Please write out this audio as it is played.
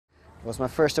It was my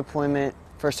first deployment,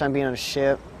 first time being on a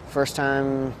ship, first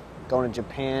time going to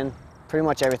Japan. Pretty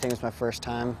much everything was my first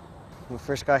time. When we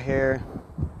first got here,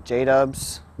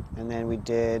 J-dubs, and then we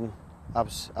did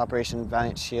Operation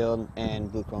Valiant Shield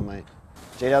and Blue Chromite.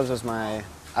 J-dubs was I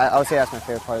would say that's my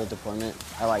favorite part of the deployment.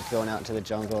 I like going out into the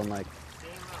jungle and like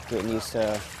getting used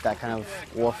to that kind of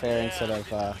warfare instead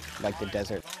of like the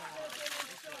desert.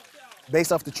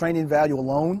 Based off the training value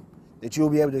alone that you'll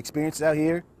be able to experience out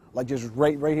here, like just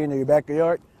right here in your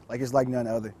backyard, like it's like none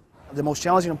other. The most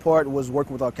challenging part was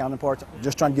working with our counterparts,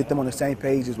 just trying to get them on the same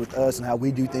pages with us and how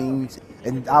we do things.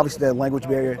 And obviously that language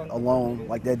barrier alone,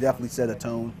 like that definitely set a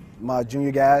tone. My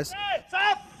junior guys,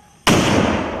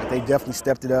 they definitely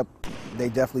stepped it up. They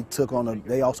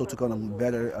definitely also took on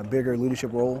a bigger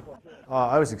leadership role.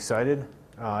 I was excited.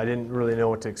 I didn't really know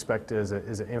what to expect as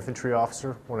an infantry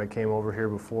officer when I came over here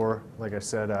before. Like I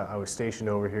said, I was stationed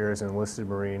over here as an enlisted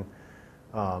Marine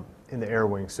in the air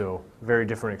wing, so very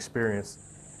different experience.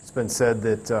 It's been said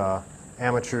that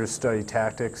amateurs study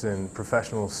tactics and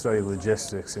professionals study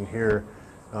logistics, and here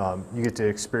you get to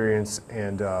experience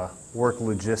and work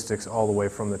logistics all the way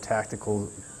from the tactical,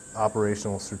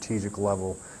 operational, strategic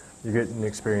level. You're getting to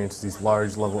experience these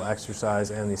large level exercise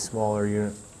and these smaller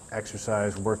unit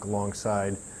exercise, work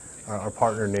alongside our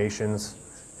partner nations,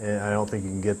 and I don't think you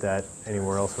can get that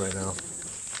anywhere else right now.